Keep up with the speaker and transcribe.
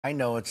I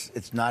know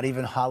it's not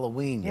even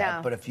Halloween yet,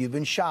 No. but if you've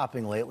been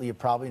shopping lately, you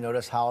probably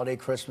noticed holiday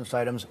Christmas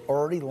items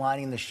already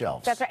lining the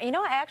shelves. That's right. You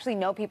know, I actually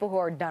know people who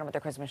are done with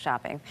their Christmas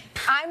shopping.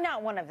 I'm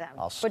not one of them.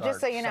 I'll start but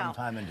just so you know,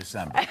 sometime in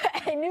December.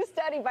 A new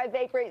study by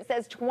Bankrate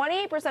says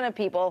 28% of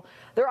people,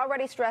 they're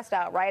already stressed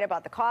out, right,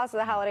 about the cost of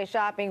the holiday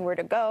shopping, where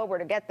to go, where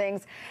to get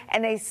things.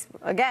 And they,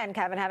 again,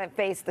 Kevin, haven't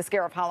faced the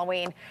scare of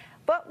Halloween.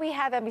 But we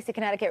have NBC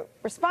Connecticut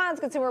Response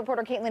consumer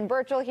reporter Caitlin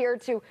Burchell here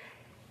to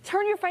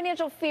turn your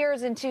financial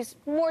fears into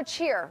more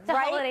cheer, it's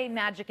right? holiday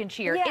magic and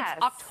cheer. Yes.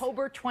 It's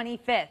October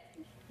 25th.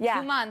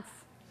 Yeah. 2 months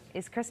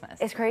is Christmas.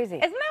 It's crazy.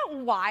 Isn't that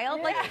wild?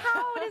 Yeah. Like,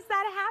 how does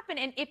that happen?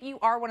 And if you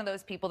are one of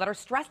those people that are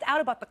stressed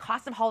out about the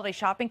cost of holiday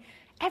shopping,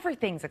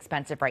 everything's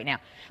expensive right now.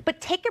 But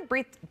take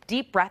a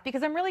deep breath,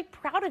 because I'm really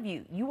proud of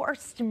you. You are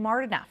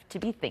smart enough to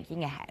be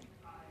thinking ahead.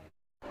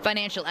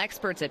 Financial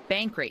experts at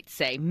Bankrate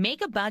say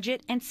make a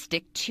budget and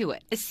stick to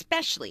it,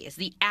 especially as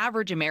the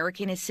average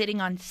American is sitting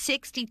on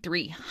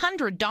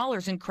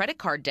 $6,300 in credit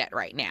card debt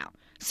right now.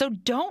 So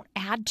don't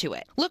add to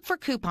it. Look for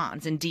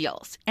coupons and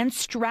deals and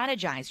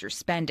strategize your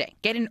spending.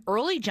 Get an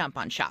early jump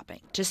on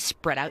shopping to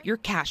spread out your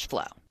cash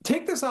flow.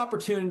 Take this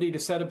opportunity to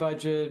set a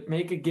budget,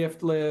 make a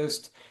gift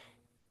list.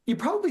 You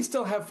probably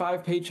still have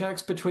 5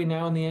 paychecks between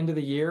now and the end of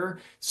the year,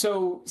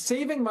 so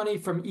saving money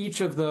from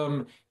each of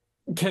them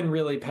can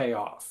really pay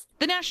off.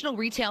 The National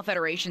Retail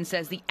Federation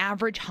says the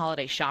average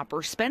holiday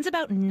shopper spends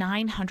about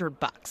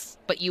 $900,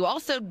 but you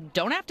also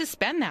don't have to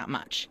spend that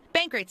much.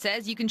 Bankrate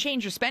says you can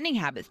change your spending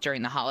habits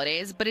during the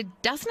holidays, but it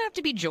doesn't have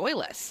to be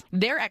joyless.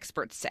 Their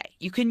experts say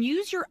you can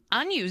use your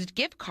unused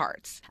gift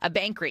cards. A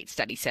Bankrate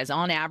study says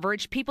on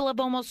average, people have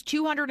almost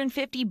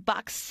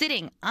 $250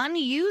 sitting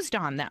unused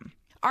on them.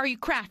 Are you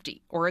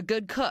crafty or a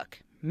good cook?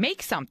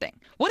 Make something.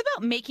 What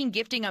about making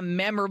gifting a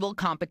memorable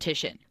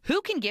competition?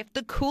 Who can gift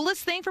the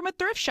coolest thing from a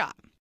thrift shop?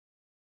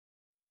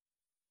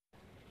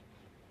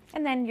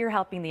 And then you're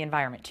helping the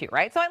environment too,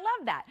 right? So I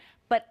love that.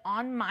 But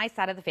on my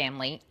side of the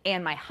family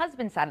and my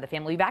husband's side of the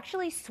family, we've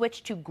actually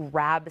switched to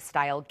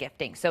grab-style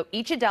gifting. So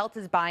each adult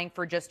is buying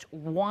for just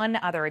one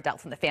other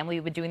adult in the family.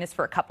 We've been doing this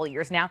for a couple of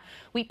years now.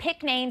 We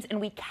pick names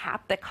and we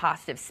cap the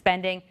cost of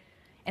spending.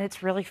 And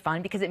it's really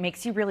fun because it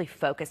makes you really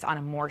focus on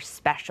a more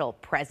special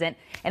present.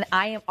 And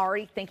I am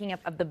already thinking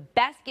of the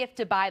best gift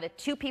to buy the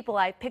 2 people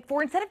I picked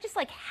for, instead of just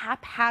like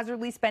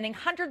haphazardly spending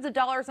hundreds of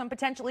dollars on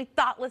potentially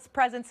thoughtless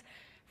presents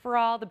for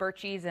all the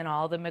Birchies and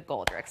all the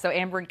McGoldricks. So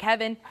Amber and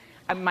Kevin,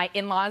 my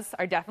in-laws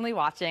are definitely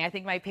watching. I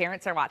think my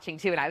parents are watching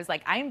too. And I was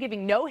like, I am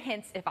giving no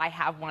hints if I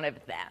have one of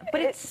them.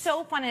 But it's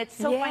so fun and it's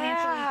so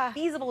financially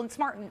feasible and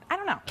smart. And I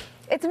don't know.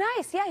 It's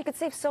nice. Yeah, you could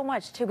save so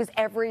much too, because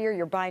every year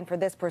you're buying for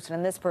this person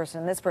and this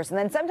person and this person.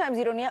 Then sometimes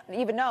you don't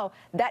even know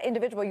that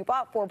individual you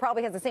bought for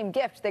probably has the same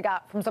gift they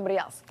got from somebody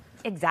else.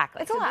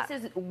 Exactly. It's a lot.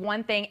 This is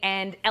one thing.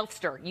 And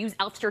Elfster, use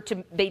Elfster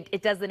to,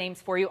 it does the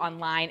names for you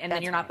online, and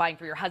then you're not buying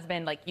for your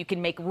husband. Like, you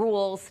can make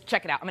rules.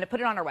 Check it out. I'm going to put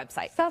it on our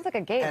website. Sounds like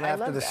a game. And I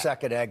after love the that.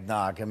 second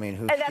eggnog, I mean,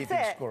 who's keeping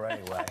score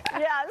anyway?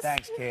 Yes.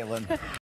 Thanks, Caitlin.